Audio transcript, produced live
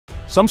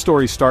Some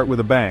stories start with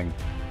a bang.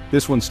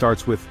 This one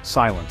starts with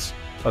silence.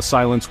 A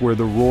silence where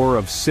the roar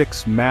of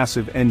 6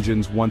 massive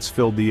engines once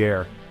filled the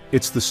air.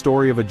 It's the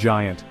story of a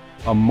giant,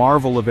 a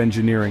marvel of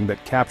engineering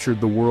that captured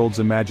the world's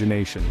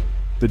imagination.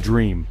 The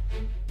dream.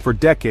 For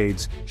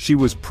decades, she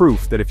was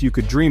proof that if you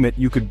could dream it,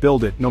 you could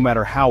build it, no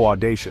matter how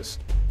audacious.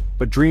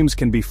 But dreams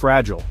can be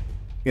fragile.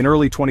 In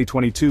early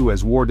 2022,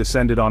 as war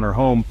descended on her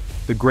home,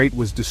 the Great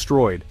was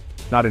destroyed,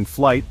 not in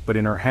flight, but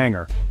in her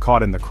hangar,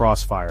 caught in the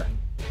crossfire.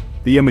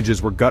 The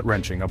images were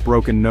gut-wrenching: a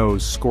broken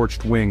nose,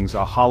 scorched wings,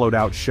 a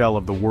hollowed-out shell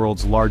of the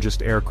world's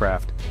largest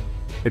aircraft.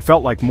 It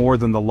felt like more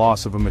than the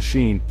loss of a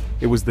machine.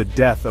 It was the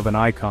death of an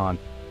icon,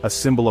 a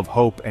symbol of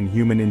hope and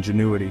human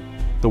ingenuity.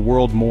 The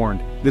world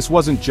mourned. This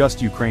wasn't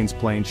just Ukraine's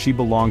plane, she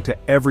belonged to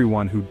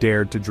everyone who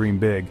dared to dream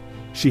big.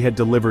 She had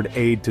delivered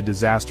aid to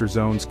disaster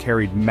zones,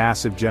 carried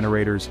massive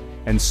generators,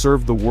 and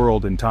served the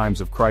world in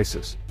times of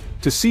crisis.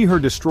 To see her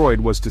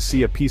destroyed was to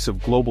see a piece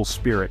of global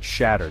spirit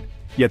shattered.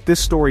 Yet this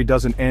story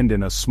doesn't end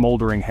in a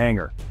smoldering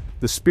hangar.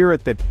 The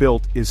spirit that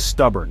built is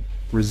stubborn,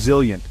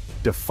 resilient,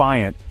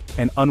 defiant,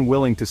 and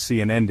unwilling to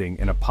see an ending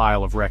in a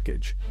pile of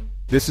wreckage.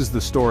 This is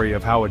the story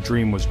of how a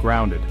dream was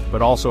grounded,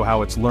 but also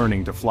how it's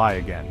learning to fly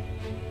again.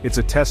 It's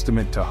a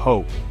testament to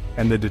hope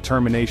and the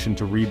determination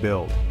to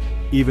rebuild,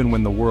 even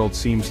when the world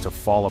seems to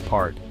fall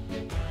apart.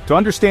 To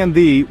understand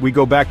we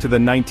go back to the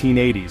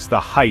 1980s, the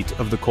height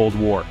of the Cold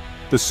War.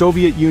 The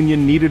Soviet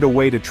Union needed a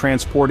way to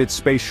transport its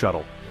space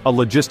shuttle, a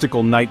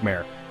logistical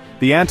nightmare.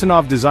 The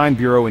Antonov Design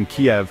Bureau in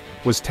Kiev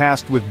was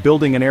tasked with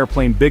building an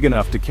airplane big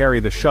enough to carry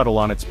the shuttle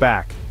on its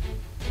back.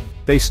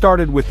 They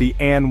started with the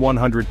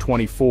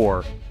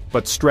An-124,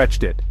 but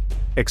stretched it,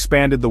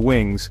 expanded the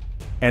wings,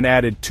 and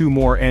added 2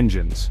 more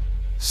engines,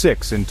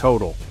 6 in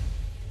total.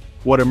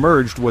 What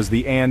emerged was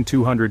the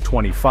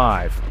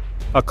An-225,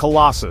 a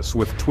colossus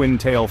with twin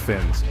tail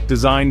fins,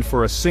 designed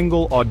for a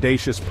single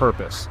audacious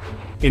purpose.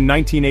 In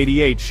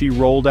 1988 she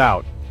rolled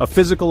out, a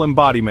physical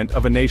embodiment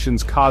of a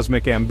nation's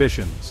cosmic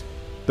ambitions.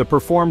 The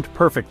performed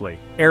perfectly,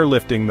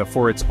 airlifting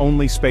for its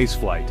only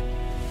spaceflight.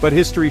 But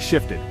history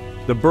shifted.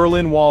 The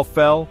Berlin Wall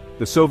fell,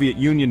 the Soviet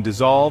Union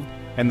dissolved,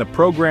 and the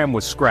program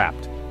was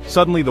scrapped.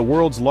 Suddenly the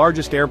world's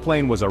largest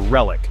airplane was a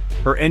relic,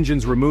 her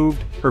engines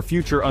removed, her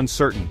future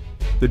uncertain.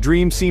 The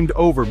dream seemed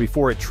over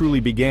before it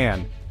truly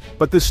began.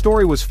 But the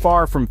story was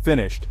far from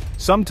finished.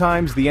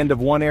 Sometimes the end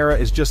of one era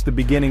is just the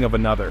beginning of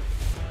another.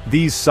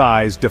 These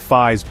size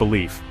defies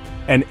belief.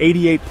 An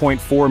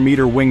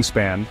 88.4-meter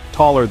wingspan,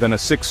 taller than a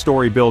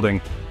 6-story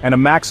building, and a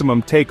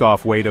maximum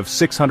takeoff weight of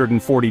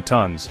 640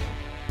 tons.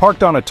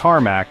 Parked on a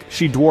tarmac,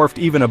 she dwarfed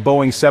even a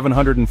Boeing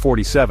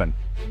 747.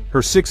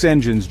 Her 6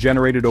 engines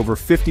generated over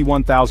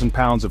 51,000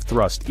 pounds of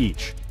thrust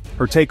each.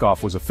 Her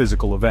takeoff was a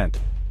physical event.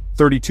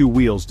 32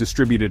 wheels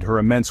distributed her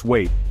immense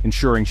weight,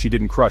 ensuring she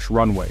didn't crush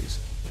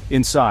runways.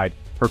 Inside,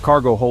 her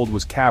cargo hold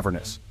was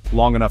cavernous,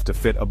 long enough to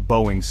fit a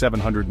Boeing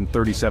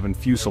 737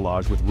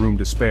 fuselage with room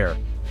to spare.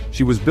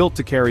 She was built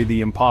to carry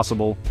the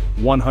impossible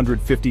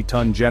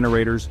 150-ton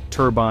generators,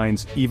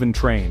 turbines, even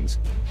trains.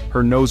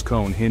 Her nose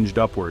cone hinged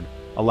upward,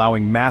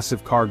 allowing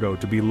massive cargo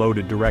to be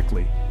loaded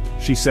directly.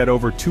 She set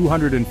over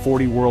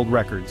 240 world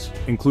records,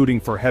 including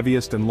for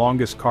heaviest and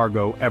longest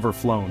cargo ever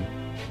flown.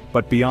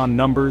 But beyond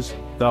numbers,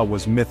 the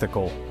was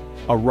mythical,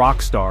 a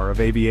rock star of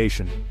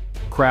aviation.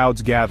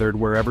 Crowds gathered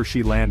wherever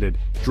she landed,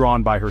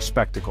 drawn by her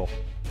spectacle.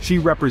 She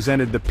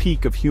represented the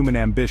peak of human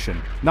ambition,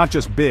 not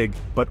just big,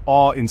 but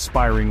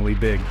awe-inspiringly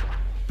big.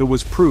 There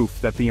was proof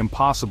that the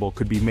impossible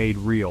could be made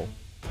real.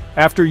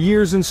 After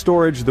years in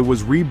storage, the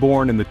was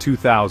reborn in the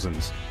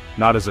 2000s,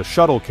 not as a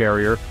shuttle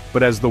carrier,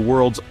 but as the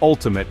world's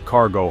ultimate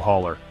cargo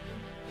hauler.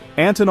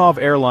 Antonov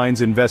Airlines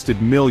invested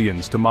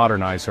millions to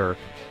modernize her,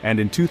 and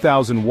in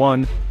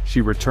 2001, she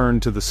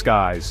returned to the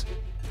skies.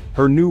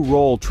 Her new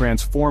role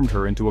transformed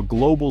her into a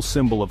global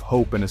symbol of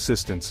hope and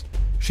assistance.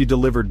 She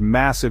delivered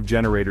massive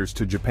generators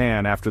to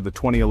Japan after the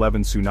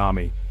 2011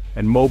 tsunami,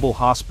 and mobile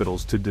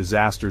hospitals to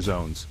disaster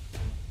zones.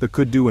 They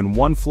could do in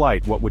one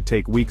flight what would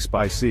take weeks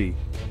by sea.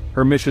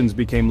 Her missions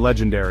became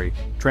legendary,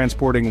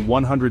 transporting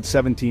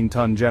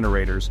 117-ton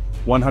generators,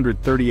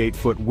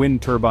 138-foot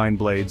wind turbine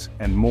blades,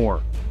 and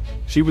more.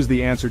 She was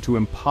the answer to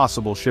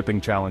impossible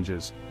shipping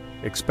challenges.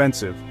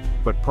 Expensive,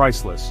 but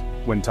priceless,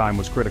 when time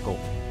was critical.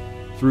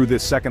 Through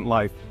this second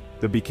life,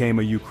 they became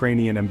a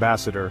Ukrainian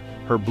ambassador,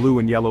 her blue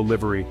and yellow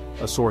livery,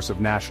 a source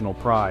of national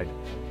pride.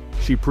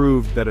 She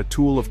proved that a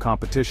tool of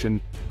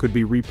competition could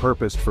be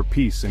repurposed for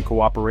peace and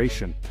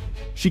cooperation.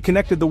 She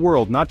connected the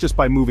world not just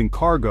by moving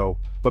cargo,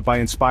 but by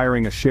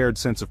inspiring a shared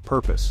sense of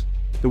purpose.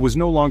 There was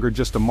no longer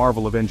just a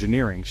marvel of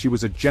engineering, she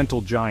was a gentle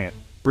giant,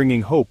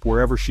 bringing hope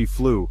wherever she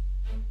flew.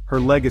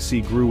 Her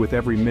legacy grew with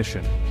every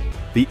mission.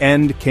 The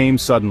end came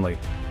suddenly.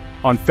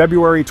 On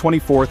February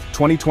 24,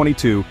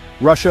 2022,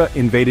 Russia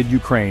invaded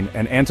Ukraine,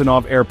 and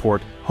Antonov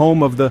Airport,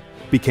 home of the,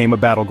 became a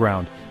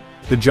battleground.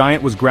 The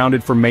giant was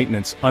grounded for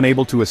maintenance,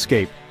 unable to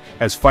escape.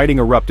 As fighting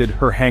erupted,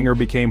 her hangar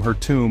became her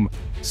tomb.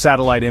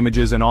 Satellite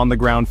images and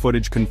on-the-ground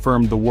footage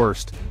confirmed the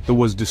worst. The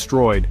was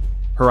destroyed.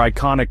 Her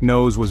iconic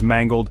nose was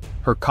mangled,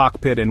 her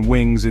cockpit and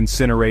wings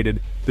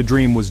incinerated. The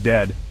dream was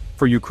dead.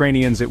 For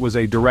Ukrainians, it was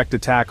a direct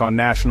attack on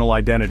national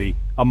identity,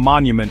 a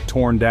monument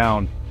torn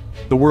down.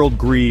 The world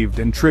grieved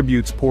and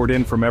tributes poured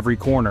in from every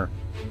corner.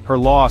 Her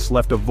loss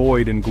left a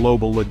void in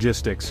global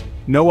logistics.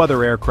 No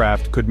other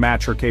aircraft could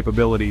match her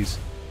capabilities.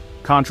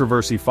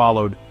 Controversy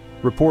followed.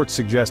 Reports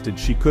suggested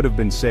she could have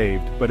been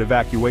saved, but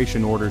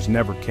evacuation orders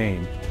never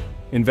came.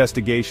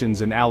 Investigations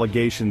and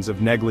allegations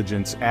of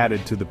negligence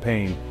added to the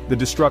pain. The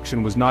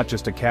destruction was not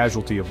just a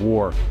casualty of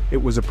war,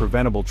 it was a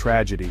preventable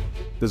tragedy.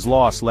 This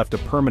loss left a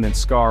permanent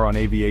scar on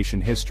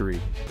aviation history.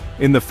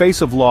 In the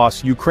face of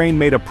loss, Ukraine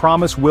made a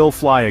promise: we'll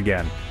fly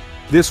again.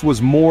 This was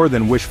more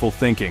than wishful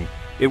thinking,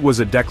 it was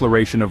a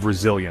declaration of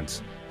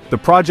resilience. The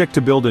project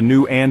to build a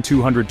new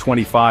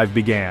An-225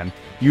 began,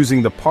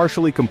 using the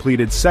partially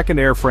completed second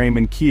airframe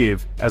in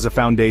Kyiv as a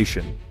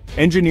foundation.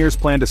 Engineers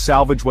plan to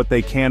salvage what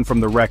they can from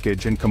the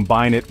wreckage and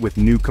combine it with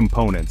new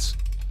components.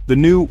 The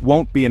new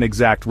won't be an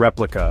exact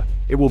replica,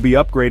 it will be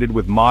upgraded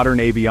with modern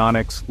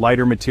avionics,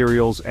 lighter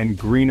materials, and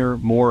greener,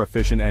 more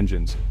efficient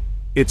engines.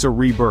 It's a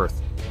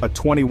rebirth, a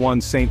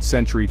 21st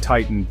century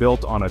Titan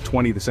built on a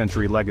 20th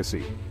century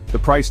legacy. The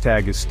price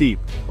tag is steep,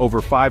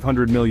 over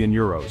 500 million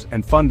euros,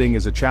 and funding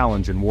is a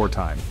challenge in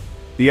wartime.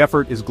 The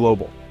effort is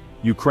global.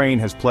 Ukraine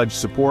has pledged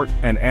support,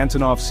 and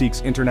Antonov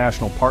seeks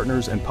international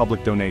partners and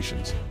public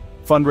donations.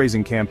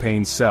 Fundraising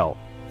campaigns sell,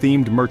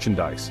 themed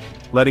merchandise,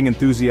 letting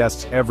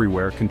enthusiasts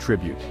everywhere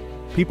contribute.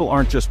 People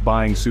aren't just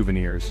buying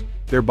souvenirs,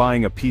 they're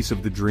buying a piece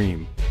of the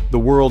dream. The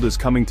world is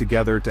coming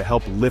together to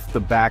help lift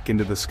the back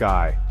into the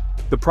sky.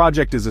 The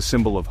project is a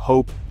symbol of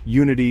hope,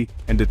 unity,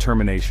 and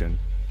determination.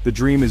 The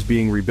dream is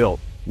being rebuilt,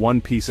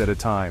 one piece at a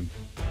time.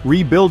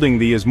 Rebuilding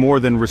the is more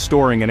than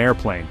restoring an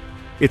airplane.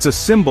 It's a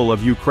symbol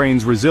of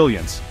Ukraine's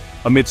resilience.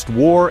 Amidst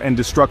war and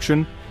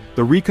destruction,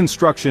 the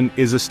reconstruction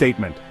is a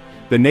statement.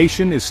 The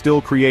nation is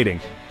still creating,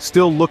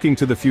 still looking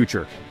to the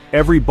future.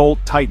 Every bolt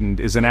tightened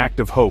is an act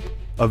of hope,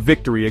 a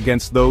victory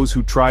against those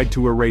who tried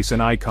to erase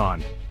an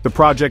icon. The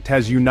project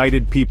has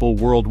united people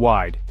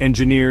worldwide,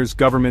 engineers,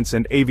 governments,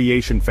 and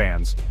aviation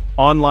fans.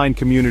 Online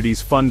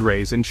communities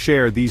fundraise and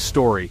share Thee's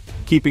story,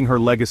 keeping her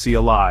legacy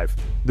alive.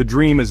 The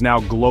dream is now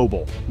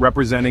global,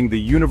 representing the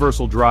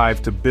universal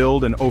drive to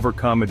build and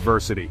overcome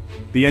adversity.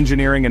 The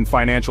engineering and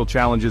financial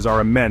challenges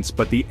are immense,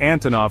 but the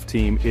Antonov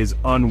team is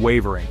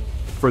unwavering.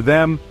 For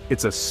them,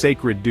 it's a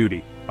sacred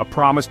duty, a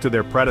promise to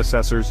their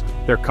predecessors,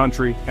 their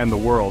country, and the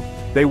world.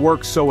 They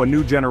work so a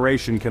new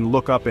generation can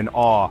look up in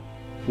awe.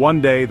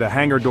 One day, the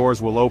hangar doors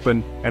will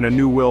open, and a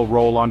new will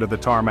roll onto the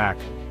tarmac.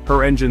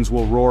 Her engines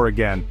will roar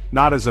again,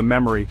 not as a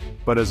memory,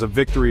 but as a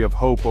victory of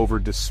hope over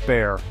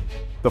despair.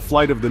 The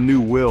flight of the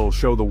new will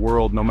show the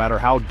world, no matter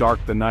how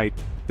dark the night,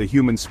 the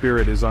human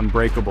spirit is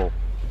unbreakable.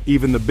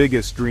 Even the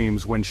biggest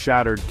dreams, when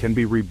shattered, can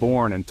be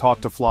reborn and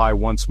taught to fly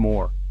once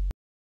more.